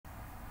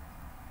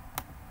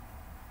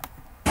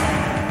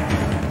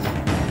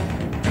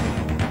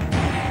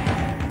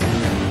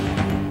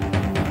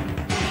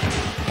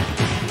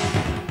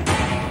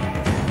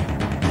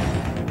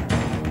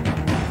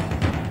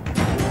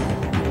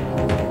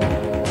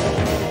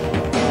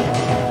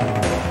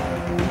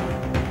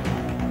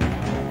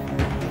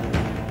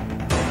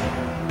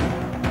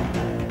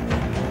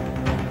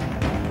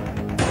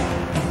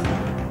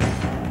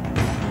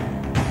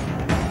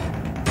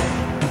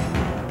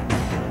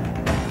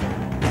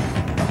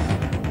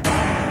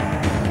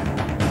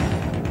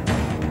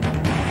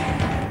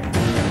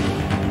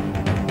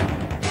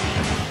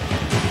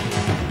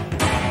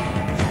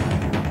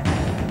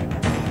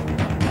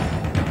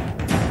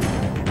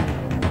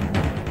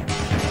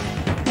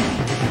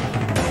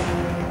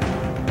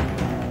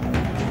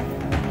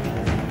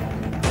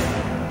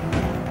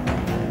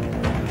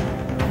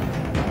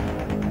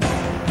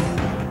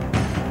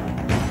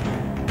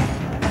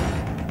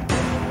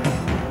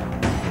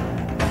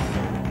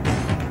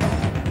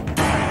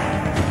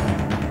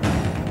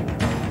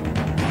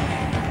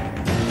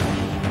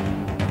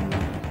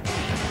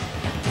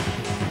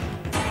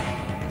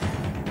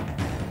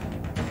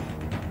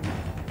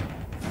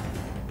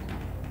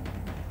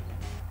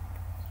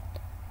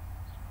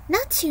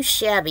too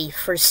shabby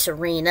for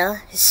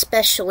Sareena,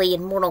 especially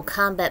in Mortal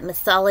Kombat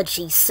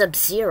mythology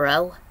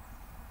Sub-Zero.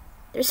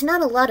 There's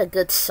not a lot of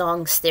good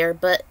songs there,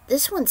 but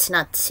this one's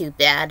not too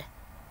bad.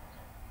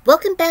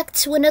 Welcome back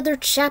to another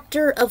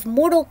chapter of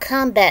Mortal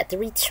Kombat, The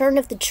Return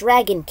of the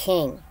Dragon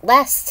King.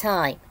 Last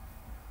time,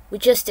 we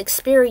just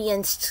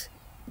experienced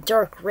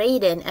Dark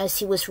Raiden as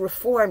he was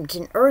reformed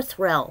in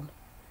Earthrealm,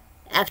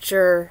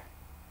 after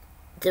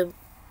the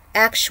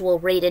actual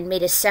Raiden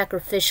made a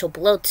sacrificial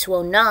blow to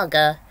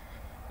Onaga,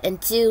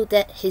 and knew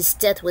that his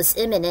death was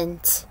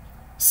imminent,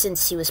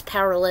 since he was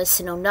powerless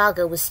and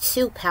Onaga was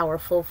too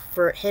powerful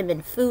for him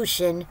in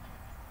fusion.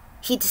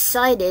 He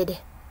decided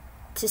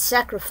to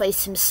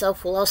sacrifice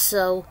himself while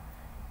also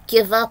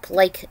give up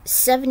like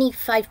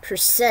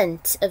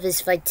 75% of his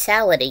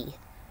vitality.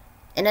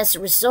 And as a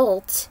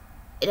result,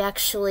 it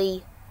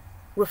actually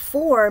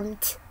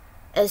reformed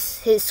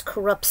as his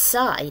corrupt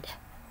side.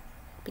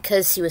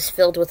 Because he was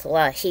filled with a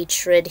lot of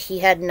hatred, he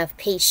had enough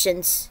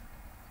patience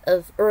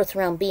of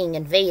Earthrealm being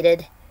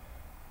invaded,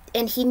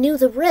 and he knew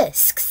the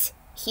risks.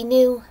 He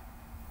knew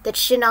that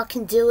Shinnok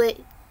can do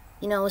it,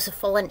 as a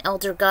fallen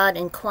elder god,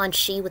 and Quan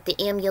Chi with the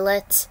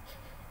amulet,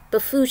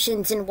 but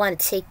Fusion didn't want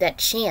to take that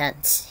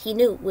chance. He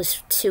knew it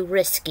was too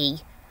risky,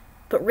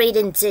 but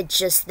Raiden did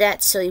just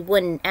that so he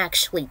wouldn't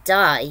actually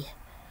die.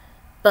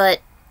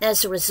 But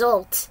as a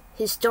result,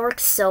 his dark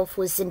self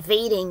was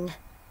invading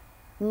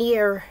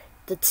near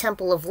the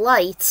Temple of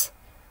Light,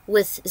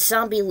 with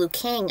Zombie Liu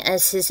Kang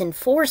as his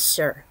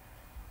enforcer.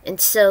 And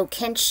so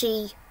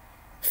Kenshi,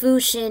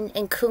 Fusion,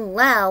 and Kung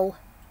Lao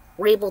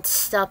were able to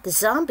stop the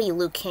zombie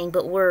Liu Kang,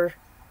 but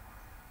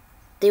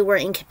they were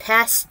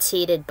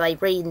incapacitated by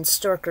Raiden's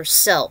darker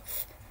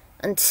self,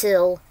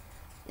 until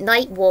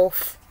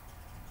Nightwolf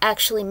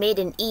actually made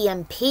an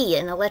EMP,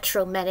 an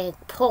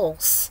electromagnetic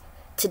pulse,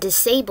 to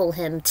disable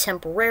him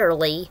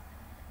temporarily,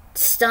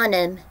 stun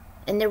him,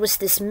 and there was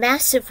this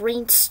massive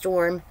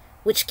rainstorm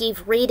which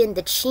gave Raiden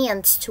the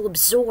chance to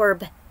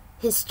absorb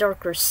his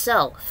darker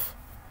self.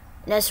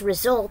 And as a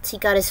result, he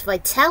got his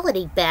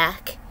vitality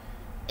back,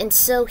 and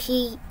so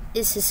he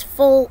is his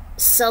full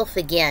self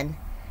again,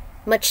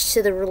 much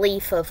to the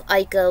relief of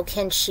Aiko,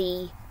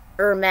 Kenshi,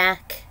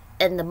 Ermac,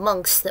 and the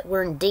monks that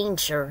were in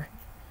danger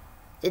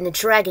in the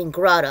Dragon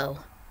Grotto.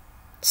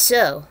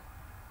 So,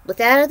 with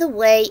that out of the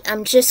way,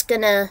 I'm just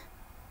gonna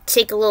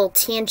take a little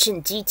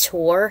tangent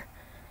detour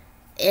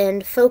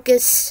and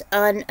focus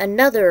on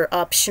another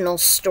optional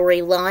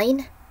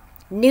storyline,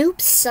 Noob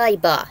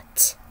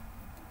Saibot.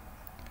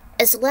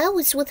 As Lao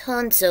was with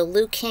Hanzo,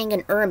 Liu Kang,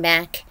 and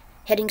Ermac,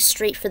 heading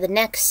straight for the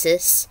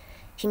Nexus,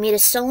 he made a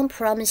solemn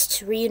promise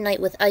to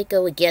reunite with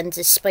Aiko again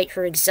despite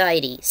her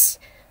anxieties,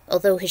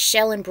 although his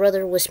Shaolin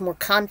brother was more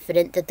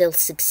confident that they'll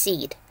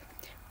succeed.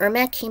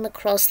 Ermac came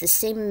across the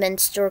same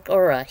immense dark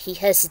aura. He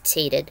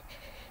hesitated.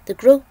 The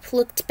group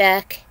looked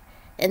back,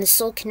 and the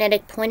Soul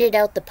Kinetic pointed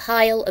out the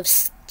pile of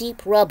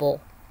steep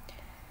rubble.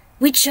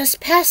 "We just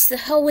passed the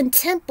Hoenn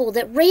Temple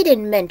that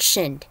Raiden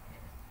mentioned.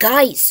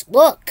 Guys,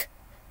 look!"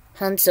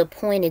 Hanzo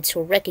pointed to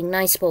a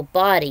recognizable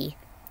body,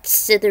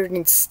 slithered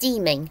and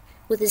steaming,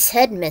 with his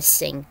head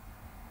missing.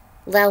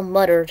 Lao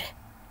muttered,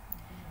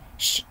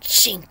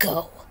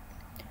 "Shinko!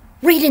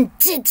 Raiden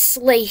did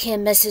slay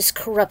him as his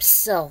corrupt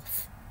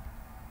self.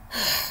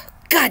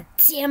 God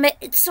damn it,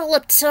 it's all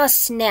up to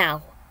us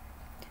now."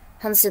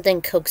 Hanzo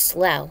then coaxed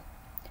Lao.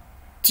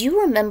 "Do you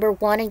remember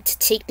wanting to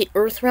take the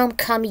Earthrealm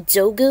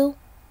Kamidogu?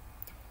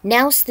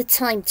 Now's the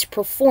time to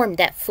perform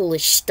that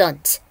foolish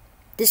stunt.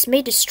 This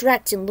may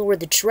distract and lure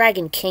the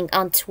Dragon King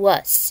onto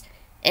us,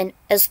 and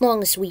as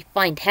long as we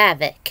find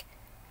Havoc.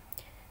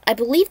 I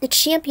believe the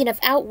champion of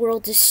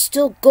Outworld is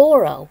still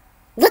Goro.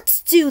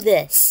 Let's do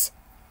this!"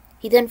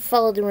 He then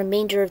followed the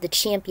remainder of the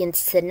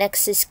champions to the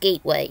Nexus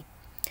Gateway.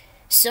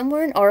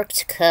 Somewhere in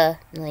Arctica,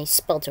 and I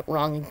spelt it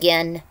wrong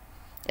again,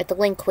 at the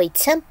Lin Kuei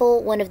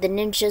Temple, one of the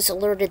ninjas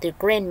alerted the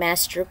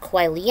Grandmaster,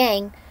 Kuai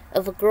Liang,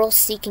 of a girl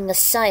seeking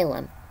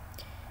asylum.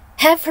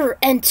 "Have her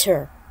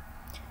enter!"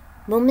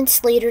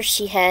 Moments later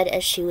she had,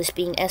 as she was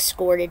being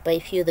escorted by a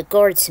few of the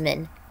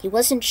guardsmen. He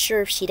wasn't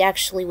sure if she'd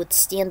actually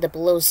withstand the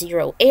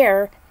below-zero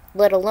air,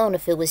 let alone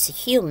if it was a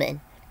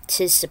human.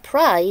 To his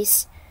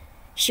surprise,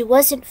 she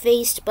wasn't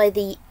faced by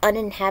the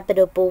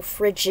uninhabitable,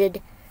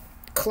 frigid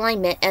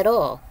climate at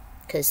all,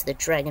 because of the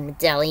Dragon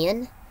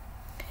Medallion.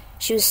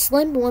 She was a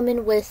slim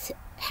woman with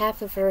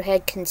half of her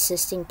head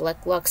consisting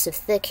black locks of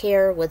thick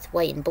hair with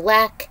white and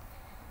black.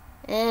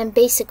 And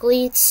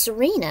basically, it's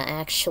Sareena,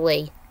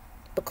 actually.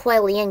 But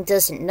Kuai Liang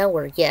doesn't know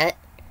her yet.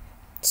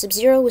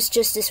 Sub-Zero was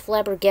just as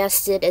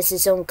flabbergasted as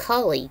his own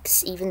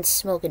colleagues, even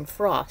Smoke and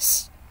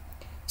Frost.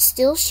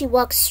 Still, she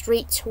walked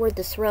straight toward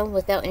the throne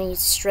without any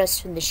distress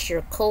from the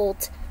sheer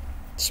cold.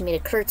 She made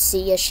a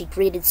curtsy as she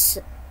greeted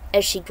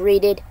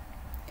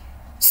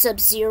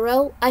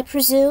Sub-Zero, I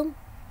presume?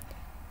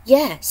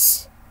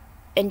 "Yes.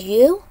 And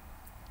you?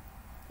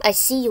 I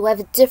see you have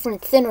a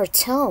different, thinner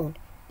tone,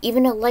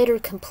 even a lighter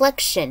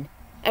complexion.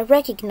 I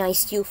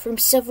recognized you from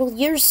several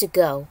years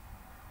ago."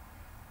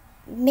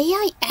 "May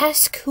I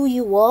ask who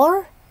you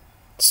are?"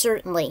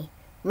 "Certainly.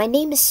 My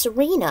name is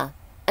Sareena.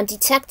 I'm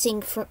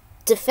defecting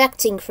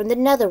from the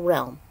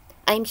Netherrealm.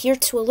 I am here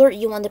to alert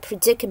you on the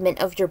predicament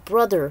of your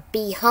brother,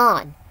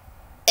 VIII.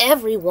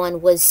 Everyone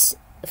was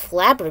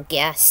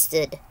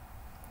flabbergasted.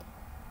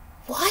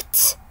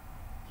 What?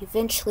 He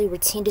eventually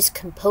retained his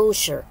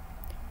composure.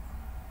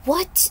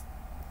 What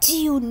do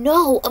you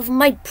know of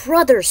my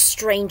brother,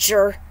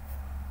 stranger?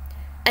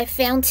 I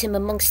found him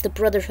amongst the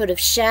Brotherhood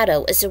of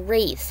Shadow as a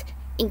wraith,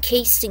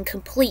 encased in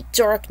complete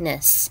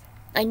darkness.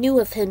 I knew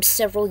of him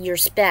several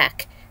years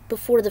back,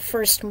 before the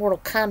first Mortal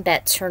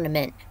Kombat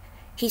tournament.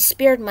 He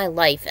spared my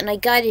life, and I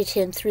guided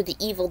him through the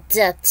evil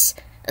depths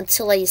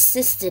until I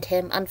assisted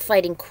him on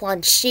fighting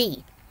Quan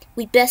Chi.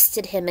 We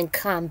bested him in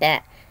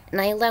combat,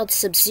 and I allowed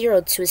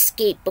Sub-Zero to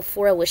escape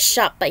before I was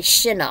shot by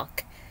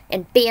Shinnok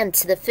and banned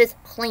to the 5th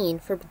plane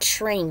for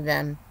betraying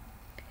them.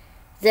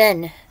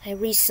 Then, I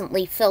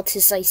recently felt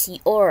his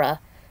icy aura,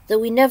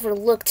 though he never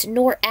looked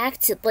nor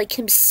acted like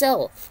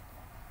himself.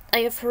 I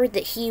have heard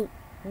that he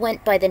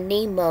went by the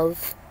name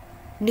of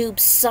Noob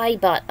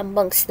Saibot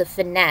amongst the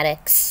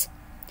fanatics.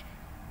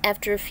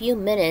 After a few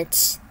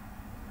minutes,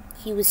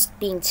 he was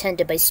being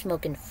tended by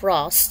Smoke and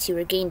Frost. He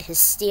regained his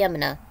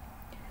stamina.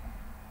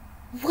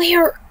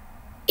 Where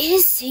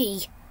is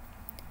he?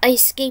 I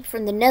escaped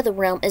from the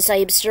Netherrealm as I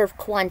observed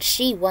Quan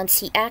Chi once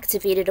he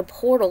activated a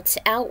portal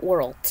to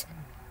Outworld.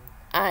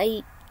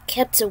 I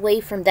kept away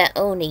from that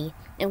Oni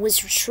and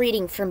was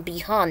retreating from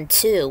behind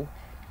too.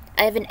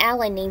 I have an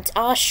ally named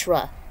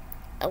Ashra.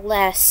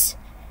 Alas,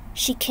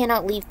 she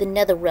cannot leave the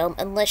Netherrealm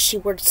unless she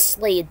were to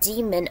slay a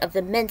demon of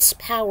immense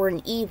power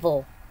and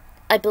evil.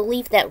 I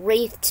believe that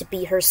wraith to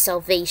be her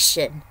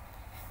salvation.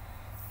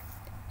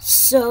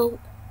 So,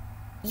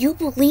 you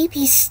believe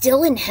he's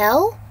still in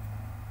hell?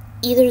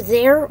 Either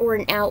there or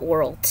in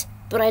Outworld,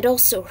 but I'd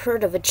also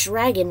heard of a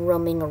dragon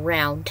roaming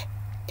around.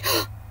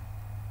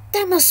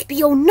 That must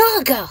be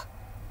Onaga!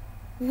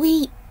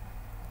 We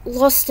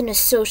lost an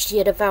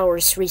associate of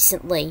ours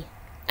recently.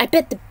 I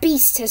bet the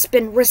beast has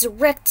been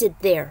resurrected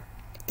there.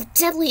 The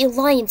Deadly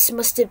Alliance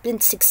must have been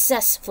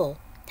successful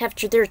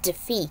after their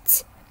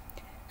defeat.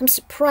 I'm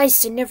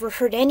surprised I never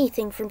heard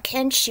anything from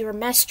Kenshi or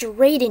Master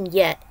Raiden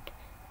yet.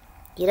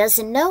 He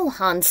doesn't know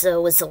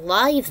Hanzo is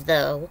alive,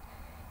 though.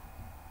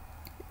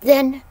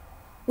 Then,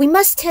 we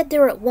must head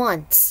there at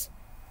once.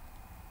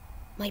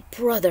 My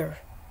brother.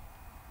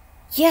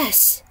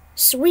 Yes,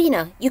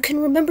 Sareena, you can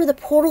remember the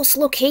portal's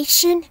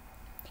location?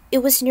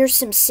 It was near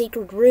some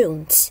sacred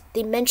ruins.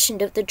 They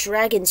mentioned of the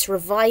dragon's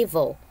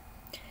revival.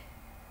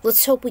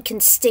 Let's hope we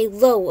can stay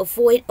low,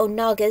 avoid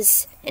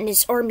Onaga's and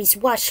his army's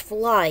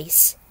watchful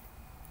eyes.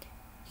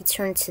 He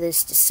turned to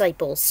his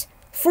disciples.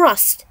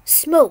 Frost,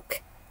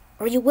 Smoke,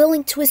 are you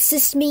willing to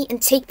assist me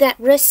and take that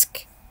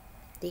risk?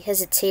 They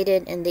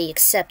hesitated and they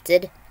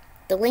accepted.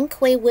 The Lin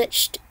Kuei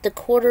wished the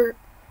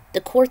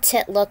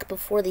quartet luck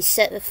before they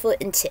set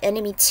foot into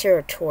enemy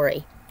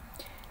territory.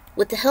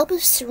 With the help of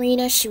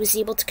Sareena, she was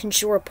able to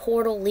conjure a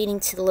portal leading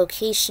to the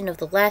location of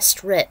the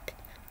last rip.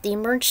 They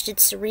emerged at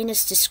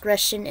Sareena's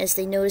discretion as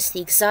they noticed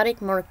the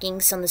exotic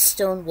markings on the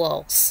stone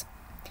walls.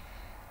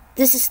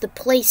 This is the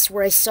place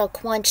where I saw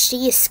Quan Chi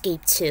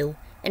escape to,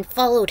 and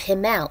followed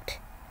him out.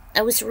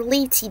 I was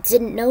relieved he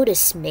didn't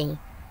notice me,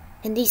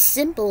 and these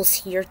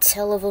symbols here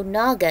tell of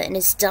Onaga and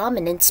his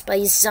dominance by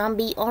his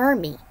zombie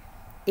army.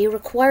 They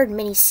required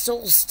many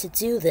souls to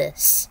do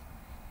this.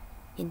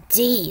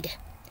 Indeed,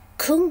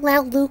 Kung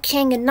Lao, Liu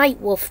Kang, and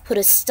Nightwolf put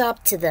a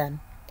stop to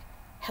them.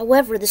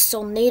 However, the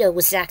Solnado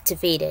was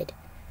activated,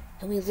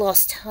 and we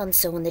lost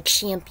Hanzo and the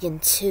champion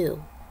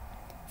too.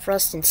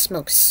 Frost and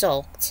Smoke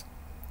sulked.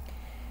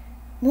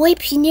 Moi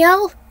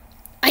Pinel,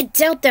 I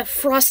doubt that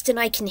Frost and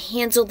I can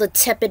handle the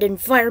tepid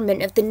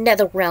environment of the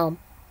Netherrealm.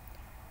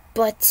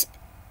 But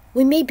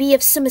we may be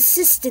of some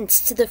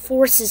assistance to the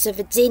forces of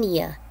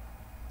Edenia.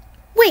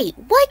 Wait,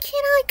 why can't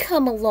I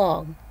come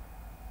along?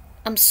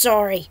 I'm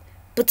sorry,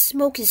 but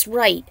Smoke is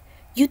right.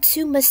 You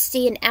two must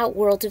stay in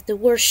Outworld if the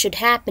worst should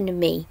happen to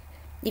me.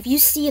 If you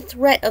see a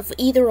threat of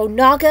either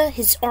Onaga,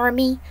 his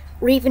army,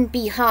 or even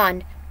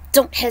VIII,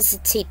 don't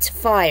hesitate to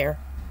fire.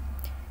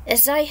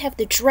 As I have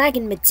the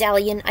Dragon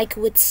Medallion, I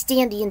can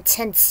withstand the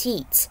intense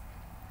heat.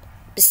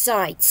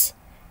 Besides,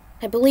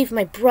 I believe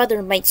my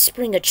brother might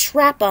spring a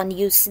trap on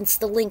you since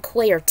the Lin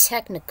Kuei are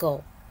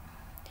technical.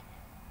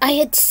 I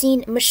had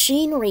seen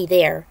machinery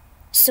there,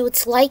 so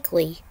it's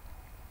likely.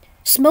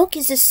 Smoke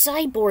is a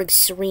cyborg,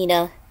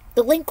 Sareena.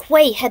 The Lin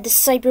Kuei had the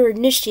cyber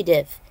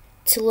initiative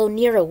till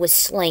Onira was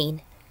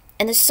slain,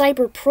 and the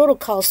cyber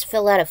protocols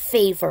fell out of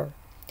favor.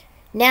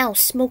 Now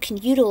Smoke can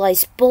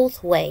utilize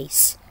both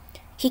ways.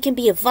 He can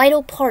be a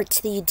vital part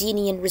to the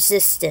Edenian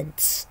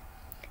resistance.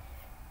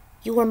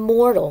 You are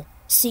mortal,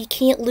 so you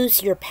can't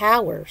lose your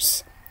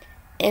powers.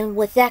 And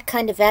with that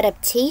kind of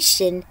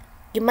adaptation,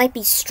 you might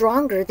be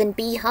stronger than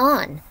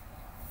VIII.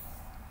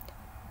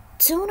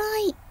 Don't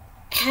I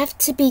have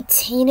to be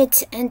tainted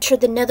to enter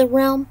the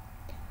Netherrealm?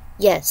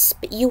 Yes,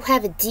 but you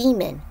have a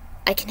demon.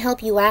 I can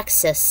help you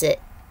access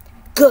it.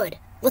 Good,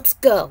 let's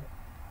go.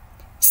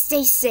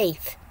 Stay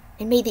safe,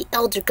 and may the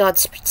Elder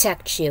Gods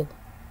protect you.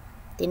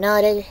 They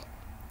nodded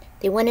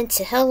They went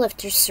into hell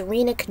after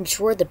Sareena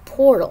conjured the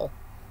portal.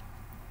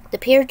 The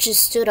pair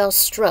just stood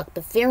awestruck,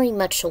 but very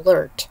much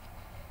alert.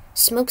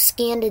 Smoke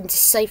scanned and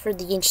deciphered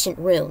the ancient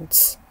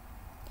runes.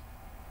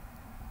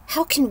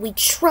 How can we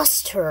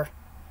trust her?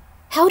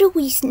 How do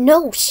we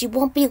know she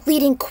won't be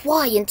leading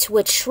Kwai into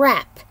a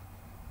trap?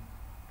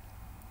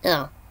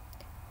 Oh.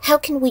 How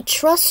can we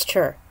trust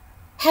her?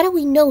 How do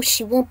we know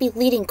she won't be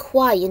leading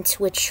Kwai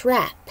into a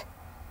trap?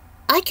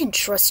 I can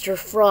trust her,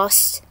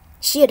 Frost.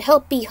 She had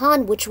helped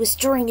Bihan, which was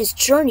during his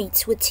journey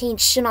to attain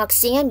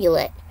Shinnok's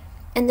amulet,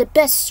 and the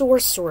best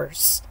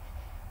sorcerers.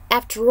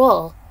 After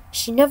all,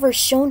 she never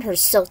shown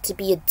herself to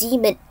be a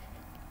demon.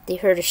 They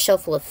heard a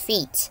shuffle of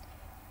feet.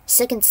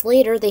 Seconds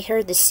later, they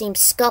heard the same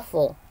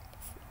scuffle.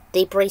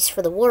 They braced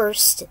for the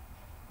worst.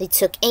 They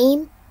took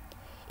aim.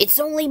 It's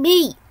only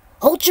me!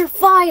 Hold your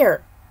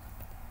fire!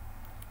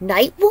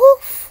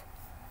 Nightwolf?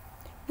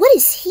 What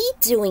is he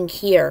doing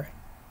here?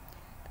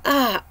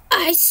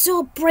 I saw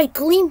a bright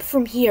gleam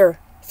from here,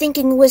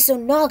 thinking it was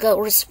Onaga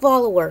or his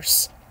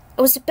followers.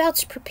 I was about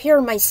to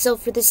prepare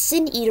myself for the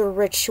Sin Eater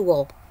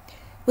ritual.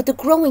 With the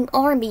growing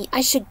army,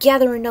 I should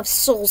gather enough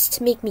souls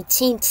to make me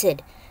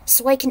tainted,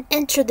 so I can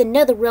enter the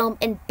Netherrealm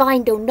and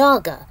bind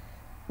Onaga,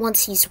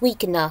 once he's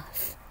weak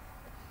enough.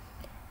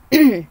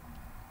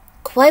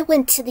 Kwai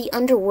went to the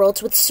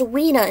underworld with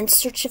Sareena in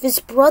search of his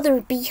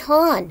brother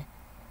Bihan.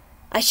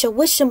 I shall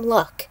wish him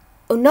luck.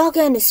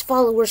 Onaga and his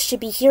followers should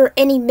be here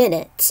any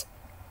minute.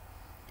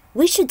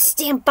 We should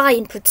stand by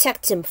and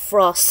protect him,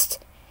 Frost.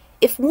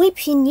 If Wei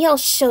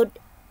Pinyao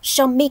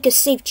shall make a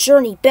safe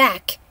journey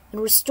back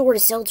and restore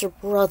his elder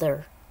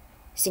brother.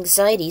 His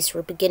anxieties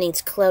were beginning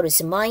to cloud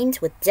his mind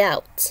with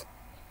doubt.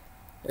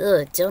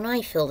 Ugh, don't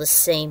I feel the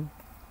same?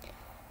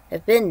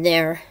 I've been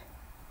there.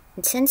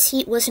 Intense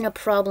heat wasn't a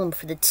problem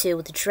for the two.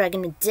 With the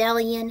Dragon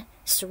Medallion,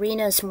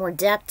 Sareena is more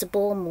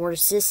adaptable, more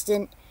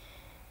resistant.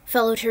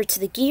 Followed her to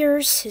the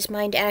gears. His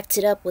mind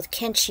acted up with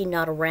Kenshi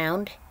not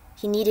around.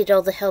 He needed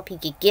all the help he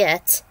could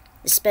get,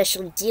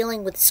 especially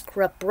dealing with his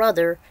corrupt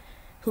brother,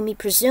 whom he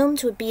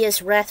presumed would be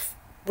as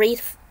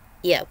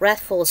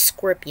wrathful as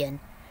Scorpion.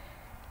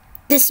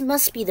 This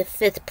must be the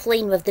fifth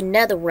plane of the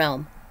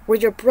Netherrealm, where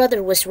your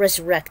brother was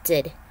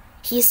resurrected.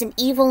 He is an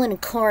evil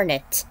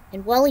incarnate,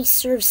 and while he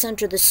serves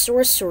under the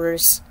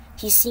sorcerers,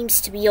 he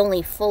seems to be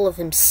only full of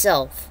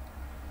himself.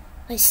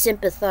 I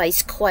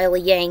sympathize, Kuai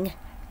Liang,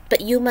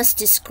 but you must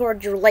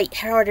discard your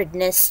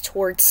light-heartedness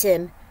towards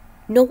him.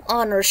 No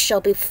honor shall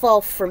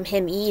befall from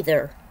him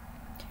either.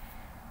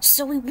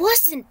 So he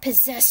wasn't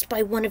possessed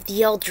by one of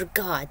the elder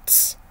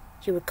gods.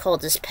 He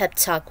recalled his pep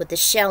talk with the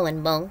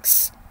Shaolin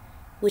monks,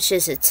 which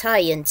is a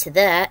tie-in to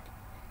that.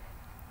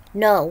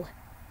 No,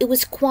 it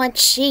was Quan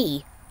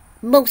Chi.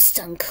 Most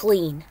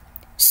unclean.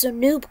 So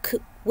Noob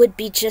would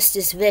be just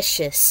as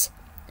vicious.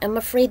 I'm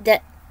afraid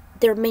that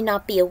there may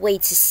not be a way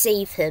to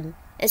save him,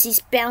 as he's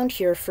bound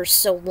here for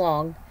so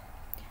long.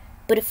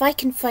 But if I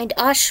can find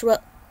Ashura...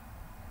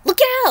 Look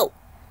out!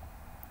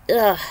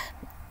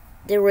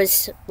 There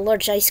was a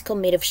large icicle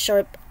made of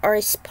sharp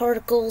ice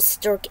particles.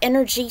 Dark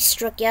energy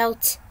struck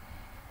out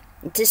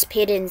and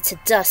dissipated into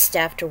dust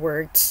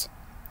afterwards.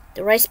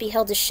 The rice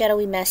beheld a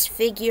shadowy masked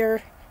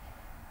figure,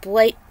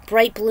 bright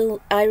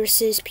blue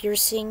irises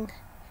piercing.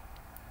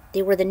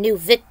 They were the new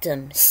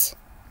victims.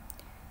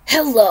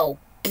 Hello,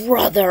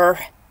 brother!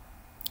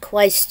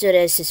 Kwai stood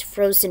as if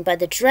frozen by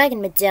the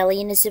Dragon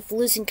Medallion, as if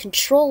losing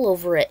control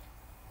over it.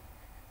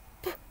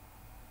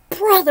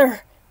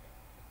 Brother!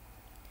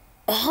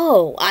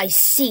 Oh, I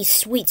see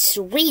sweet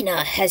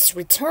Sareena has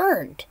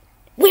returned.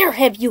 Where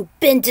have you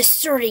been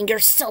deserting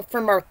yourself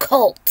from our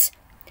cult?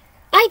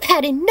 I've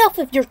had enough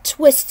of your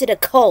twisted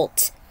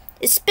occult,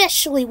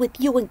 especially with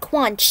you and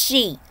Quan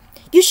Chi.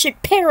 You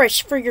should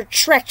perish for your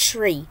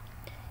treachery.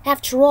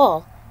 After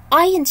all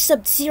I and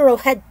Sub-Zero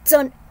had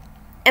done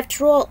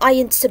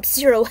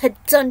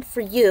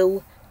for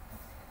you.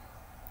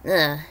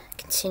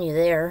 Continue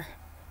there.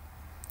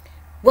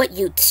 What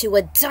you two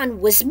had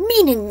done was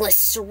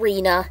meaningless,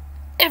 Sareena.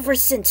 Ever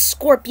since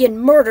Scorpion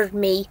murdered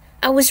me,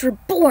 I was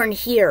reborn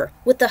here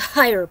with a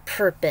higher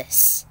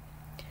purpose.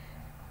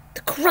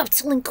 The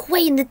corrupt Lin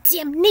Kuei and the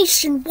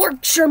damnation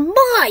warped your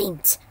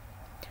mind.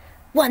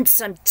 Once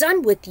I'm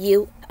done with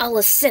you, I'll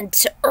ascend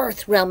to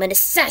Earthrealm and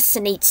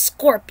assassinate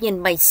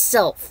Scorpion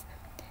myself.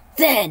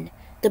 Then,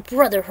 the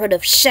Brotherhood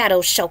of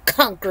Shadows shall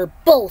conquer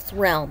both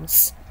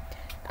realms.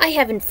 I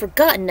haven't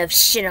forgotten of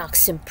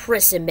Shinnok's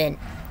imprisonment.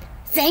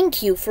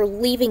 Thank you for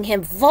leaving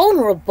him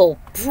vulnerable,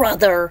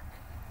 brother.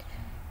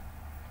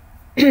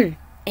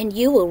 And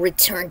you will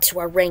return to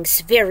our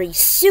ranks very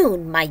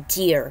soon, my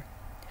dear.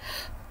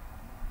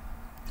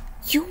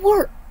 You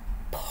were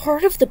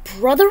part of the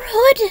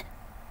Brotherhood?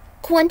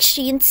 Quan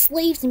Chi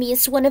enslaved me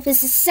as one of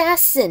his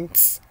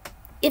assassins.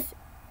 If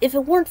it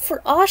weren't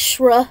for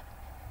Ashura...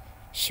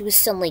 She was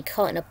suddenly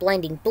caught in a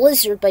blinding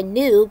blizzard by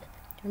Noob,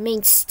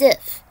 remained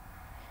stiff.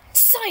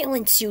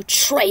 Silence, you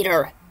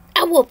traitor!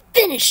 I will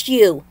finish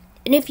you!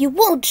 And if you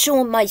won't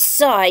join my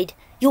side,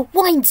 you'll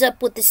wind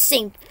up with the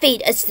same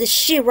fate as the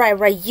Shirai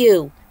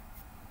Ryu.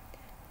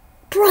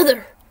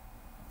 Brother,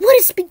 What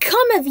has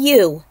become of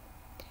you?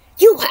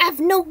 You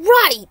have no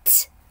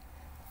right!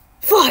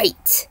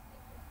 Fight!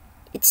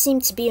 It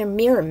seemed to be a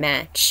mirror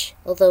match,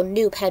 although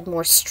Noob had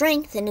more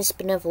strength than his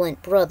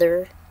benevolent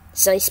brother.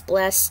 His ice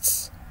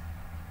blasts,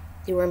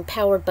 they were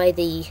empowered by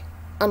the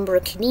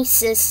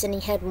umbrokinesis, and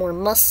he had more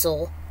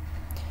muscle.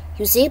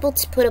 He was able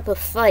to put up a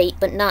fight,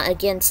 but not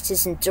against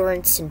his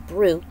endurance and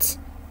brute.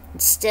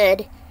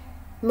 Instead,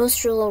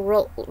 most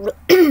relied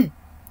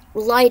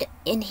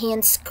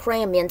enhanced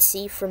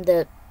cryomancy from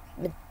the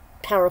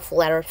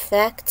powerful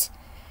artifact.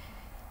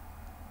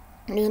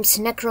 Noob's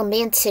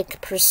necromantic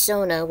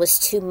persona was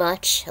too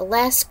much.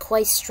 Alas,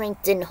 Kwai's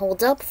strength didn't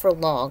hold up for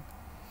long.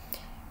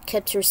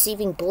 Kept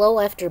receiving blow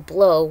after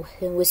blow,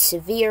 and was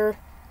severe.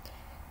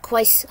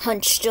 Kwai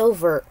hunched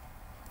over.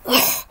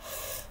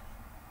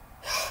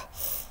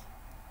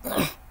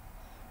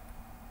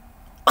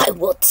 I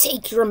will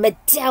take your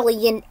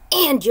medallion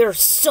and your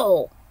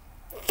soul.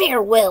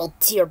 Farewell,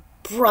 dear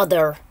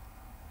brother.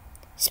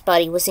 His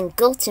body was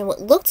engulfed in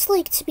what looked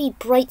like to be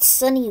bright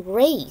sunny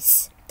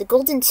rays. The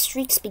golden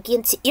streaks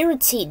began to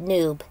irritate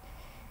Noob.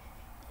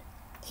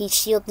 He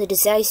shielded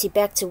his eyes, he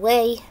backed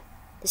away.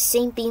 The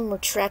same beam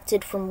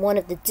retracted from one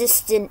of the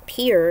distant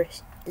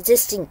gears.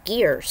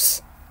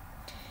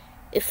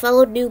 It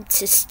followed Noob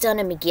to stun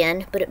him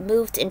again, but it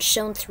moved and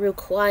shone through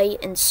Kwai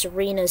and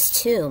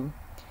Sareena's tomb.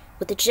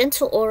 With a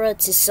gentle aura, it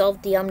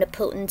dissolved the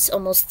omnipotence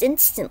almost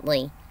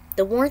instantly.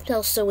 The warmth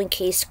also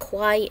encased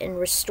Kwai and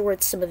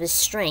restored some of his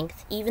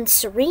strength, even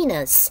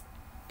Sareena's.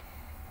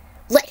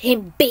 Let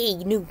him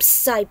be, Noob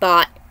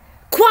Saibot!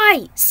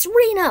 Kwai!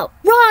 Sareena!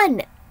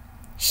 Run!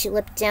 She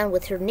leapt down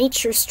with her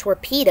nature's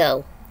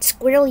torpedo,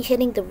 squarely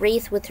hitting the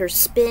wraith with her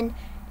spin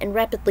and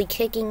rapidly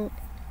kicking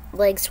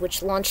legs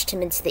which launched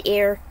him into the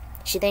air.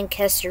 She then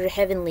cast her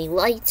heavenly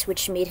light,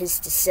 which made his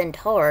descent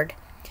hard.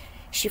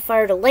 She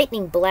fired a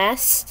lightning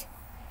blast,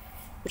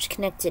 which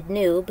connected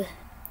Noob.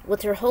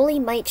 With her holy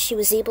might, she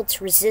was able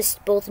to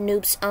resist both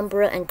Noob's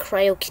umbra and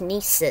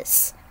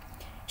cryokinesis.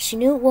 She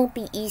knew it won't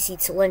be easy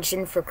to lunge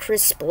in for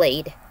Chris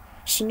Blade.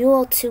 She knew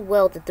all too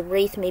well that the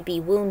wraith may be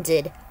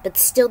wounded, but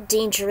still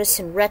dangerous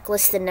and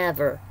reckless than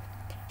ever.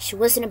 She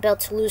wasn't about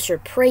to lose her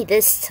prey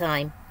this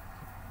time.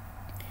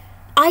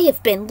 I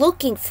have been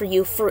looking for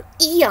you for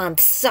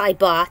eons,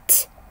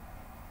 Saibot.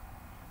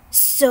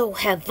 So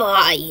have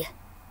I.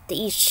 They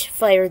each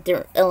fired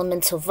their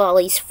elemental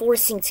volleys,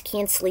 forcing to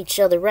cancel each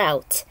other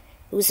out.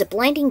 It was a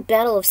blinding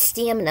battle of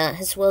stamina,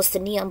 as well as the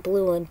neon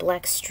blue and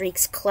black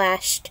streaks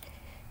clashed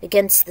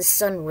against the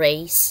sun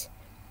rays.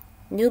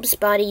 Noob's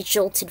body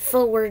jolted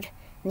forward,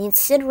 and the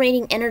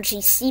incinerating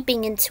energy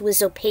seeping into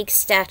his opaque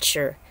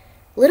stature.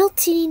 Little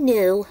T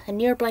knew a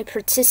nearby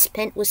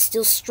participant was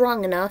still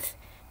strong enough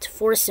to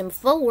force him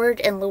forward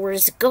and lower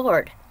his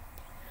guard.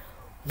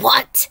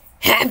 What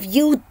have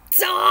you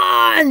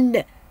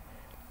done?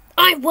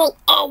 I will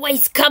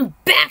always come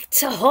back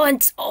to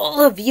haunt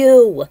all of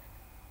you.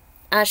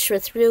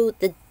 Ashra threw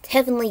the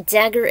heavenly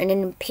dagger and it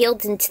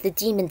impaled into the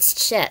demon's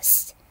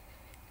chest.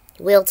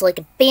 He wailed like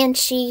a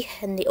banshee,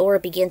 and the aura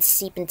began to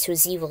seep into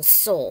his evil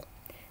soul.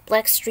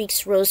 Black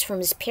streaks rose from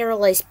his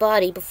paralyzed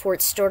body before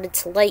it started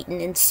to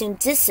lighten and soon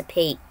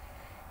dissipate.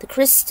 The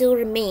Chris still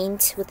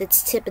remained, with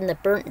its tip in the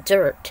burnt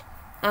dirt.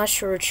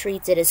 Ashra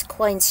retreated as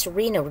Kwai and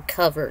Sareena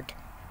recovered.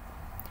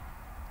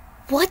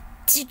 What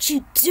did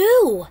you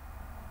do?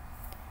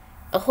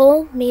 A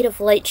hole made of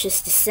light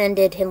just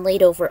descended and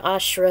laid over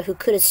Ashra, who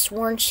could have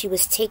sworn she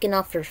was taken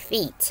off her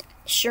feet.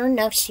 Sure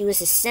enough, she was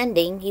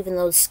ascending, even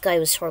though the sky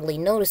was hardly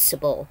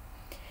noticeable.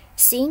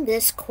 Seeing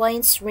this, Kwai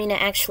and Sareena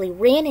actually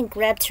ran and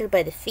grabbed her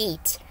by the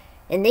feet,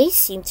 and they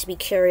seemed to be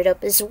carried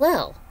up as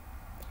well.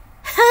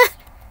 Ha!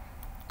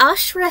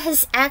 Ashra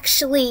has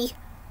actually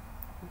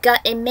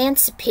got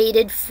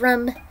emancipated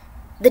from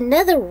the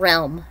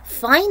Netherrealm,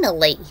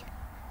 finally.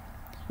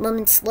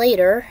 Moments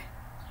later,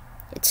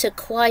 it took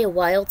Kwai a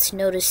while to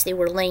notice they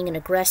were laying in a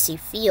grassy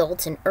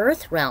field in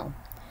Earthrealm.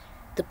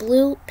 The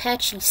blue,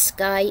 patchy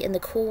sky and the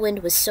cool wind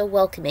was so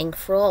welcoming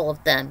for all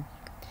of them.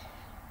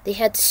 They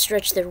had to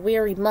stretch their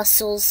weary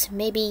muscles,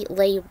 maybe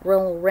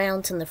roll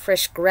around in the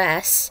fresh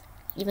grass.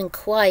 Even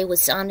Kwai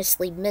was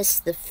honestly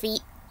missed the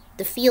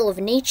feel of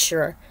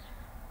nature.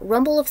 A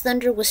rumble of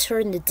thunder was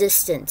heard in the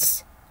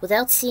distance.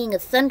 Without seeing a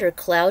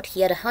thundercloud,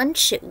 he had a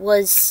hunch it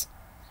was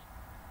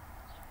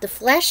the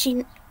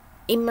flashing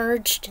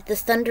emerged the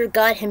thunder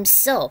god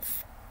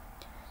himself.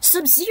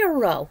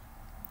 Sub-Zero!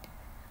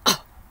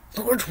 Oh,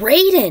 Lord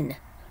Raiden!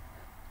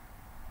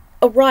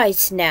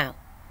 Arise now.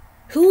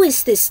 Who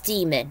is this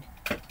demon?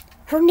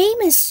 Her name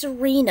is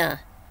Sareena.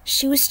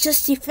 She was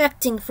just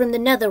defecting from the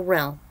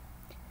Netherrealm.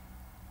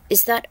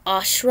 Is that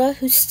Ashra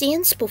who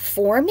stands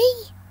before me?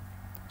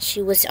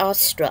 She was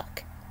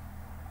awestruck.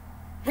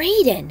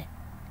 Raiden!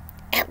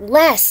 At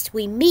last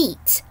we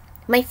meet!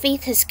 My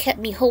faith has kept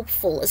me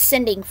hopeful,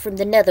 ascending from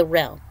the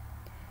Netherrealm.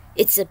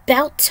 It's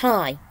about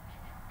time.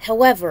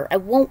 However, I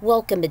won't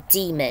welcome a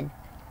demon.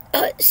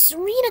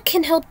 Sareena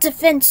can help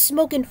defend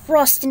Smoke and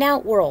Frost in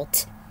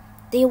Outworld.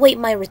 They await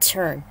my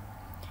return.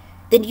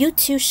 Then you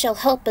two shall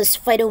help us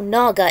fight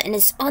Onaga and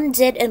his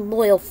undead and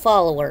loyal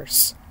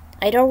followers.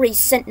 I'd already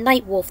sent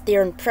Nightwolf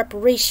there in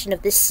preparation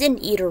of the Sin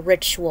Eater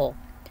ritual.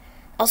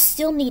 I'll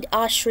still need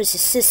Ashra's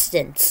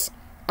assistance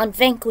on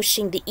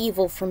vanquishing the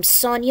evil from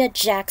Sonya,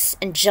 Jax,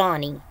 and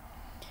Johnny.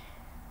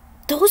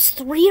 Those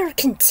three are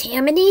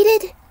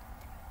contaminated?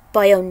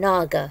 By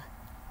Onaga,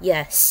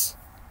 yes.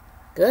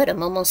 Good,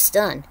 I'm almost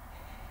done.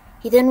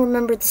 He then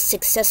remembered the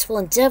successful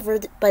endeavor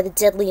by the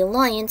Deadly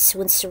Alliance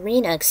when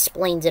Sareena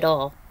explained it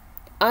all.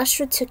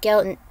 Ashra took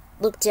out and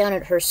looked down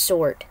at her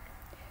sword.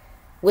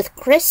 With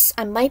Chris,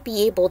 I might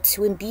be able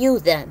to imbue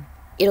them.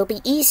 It'll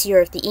be easier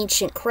if the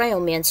ancient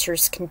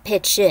cryomancers can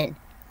pitch in.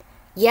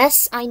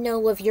 Yes, I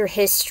know of your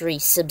history,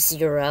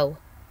 Sub-Zero.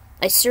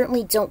 I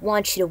certainly don't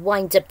want you to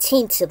wind up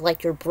tainted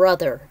like your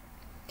brother.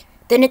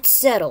 Then it's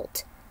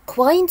settled.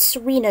 Kwai and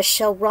Sareena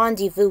shall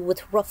rendezvous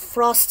with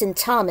Frost and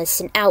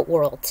Thomas in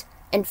Outworld,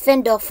 and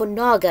fend off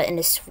Onaga and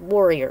his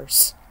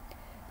warriors.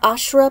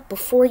 Ashra,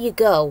 before you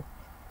go,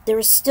 there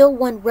is still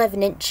one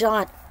Revenant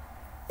John.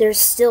 There's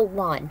still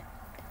one.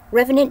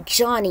 Revenant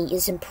Johnny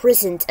is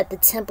imprisoned at the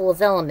Temple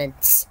of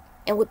Elements,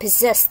 and would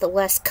possess the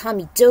last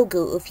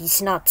Kamidogu if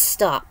he's not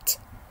stopped.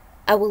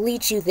 I will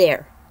lead you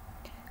there.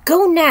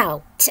 Go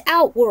now, to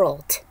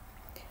Outworld!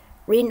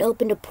 Raiden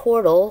opened a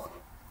portal.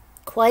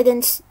 Kwai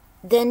then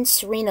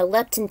Sareena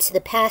leapt into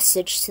the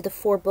passage to the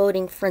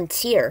foreboding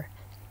frontier.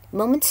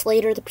 Moments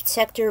later, the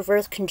Protector of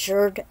Earth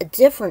conjured a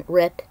different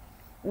rip,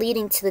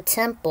 leading to the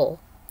temple.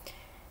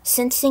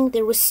 Sensing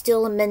there was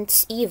still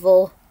immense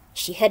evil,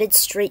 she headed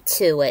straight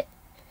to it.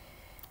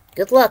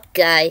 Good luck,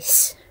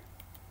 guys.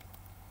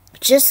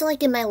 Just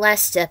like in my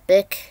last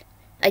epic,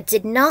 I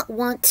did not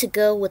want to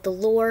go with the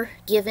lore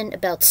given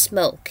about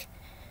Smoke.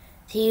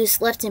 He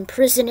was left in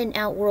prison in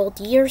Outworld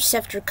years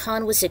after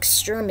Khan was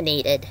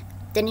exterminated.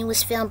 Then he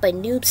was found by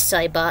Noob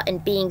Saibot,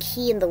 and being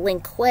he and the Lin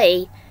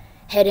Kuei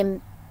had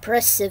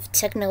impressive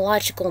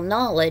technological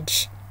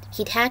knowledge,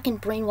 he'd hack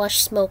and brainwash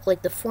Smoke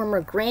like the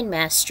former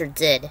Grandmaster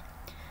did.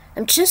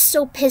 I'm just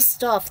so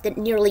pissed off that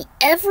nearly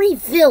every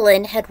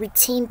villain had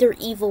retained their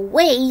evil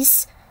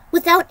ways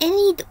without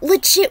any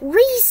legit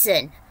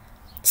reason.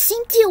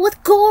 Same deal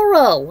with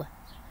Goro.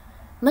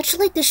 Much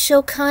like the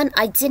Shokan,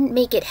 I didn't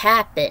make it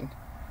happen.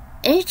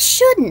 And it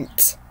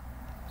shouldn't.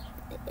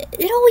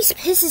 It always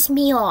pisses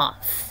me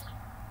off.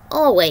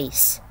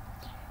 Always.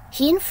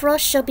 He and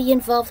Frost shall be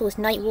involved with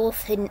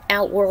Nightwolf in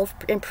Outworld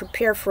and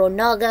prepare for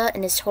Onaga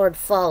and his horde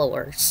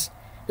followers,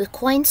 with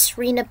Kwai and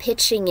Sareena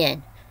pitching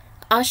in.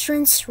 Ashra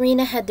and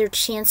Sareena had their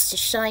chance to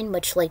shine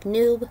much like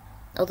Noob,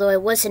 although I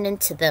wasn't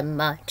into them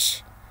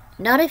much.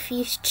 Not a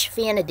huge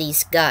fan of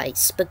these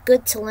guys, but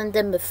good to lend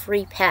them a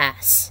free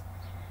pass.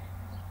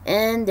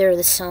 And there are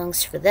the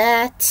songs for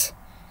that.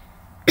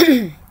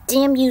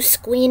 Damn you,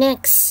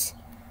 Squeenix.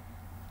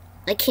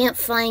 I can't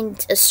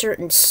find a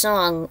certain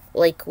song,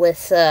 like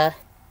with,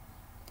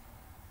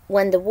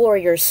 when the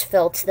warriors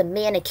fell to the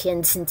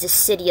mannequins in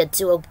Dissidia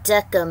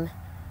Duodecim,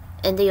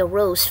 and they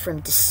arose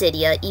from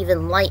Dissidia,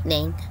 even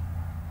lightning.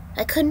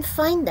 I couldn't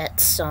find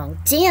that song.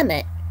 Damn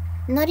it.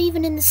 Not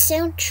even in the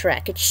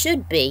soundtrack. It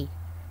should be.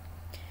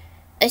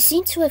 I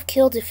seem to have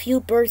killed a few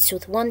birds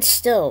with one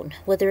stone,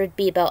 whether it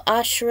be about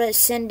Ashra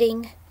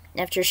ascending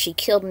after she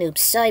killed Noob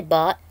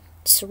Saibot,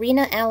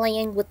 Sareena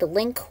allying with the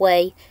Lin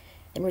Kuei,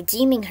 and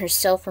redeeming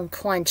herself from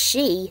Quan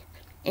Chi,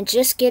 and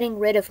just getting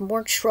rid of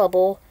more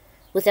trouble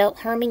without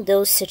harming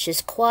those such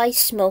as Kwai,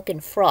 Smoke,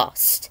 and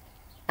Frost.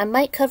 I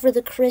might cover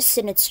the Chris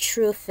and its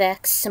true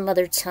effects some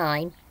other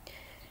time.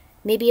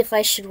 Maybe if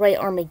I should write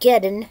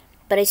Armageddon,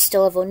 but I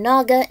still have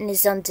Onaga and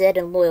his undead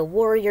and loyal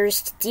warriors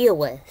to deal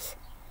with.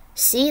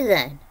 See you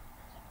then.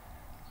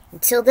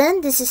 Until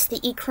then, this is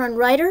the Ikran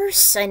Writer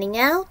signing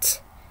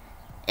out,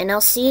 and I'll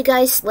see you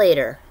guys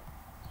later.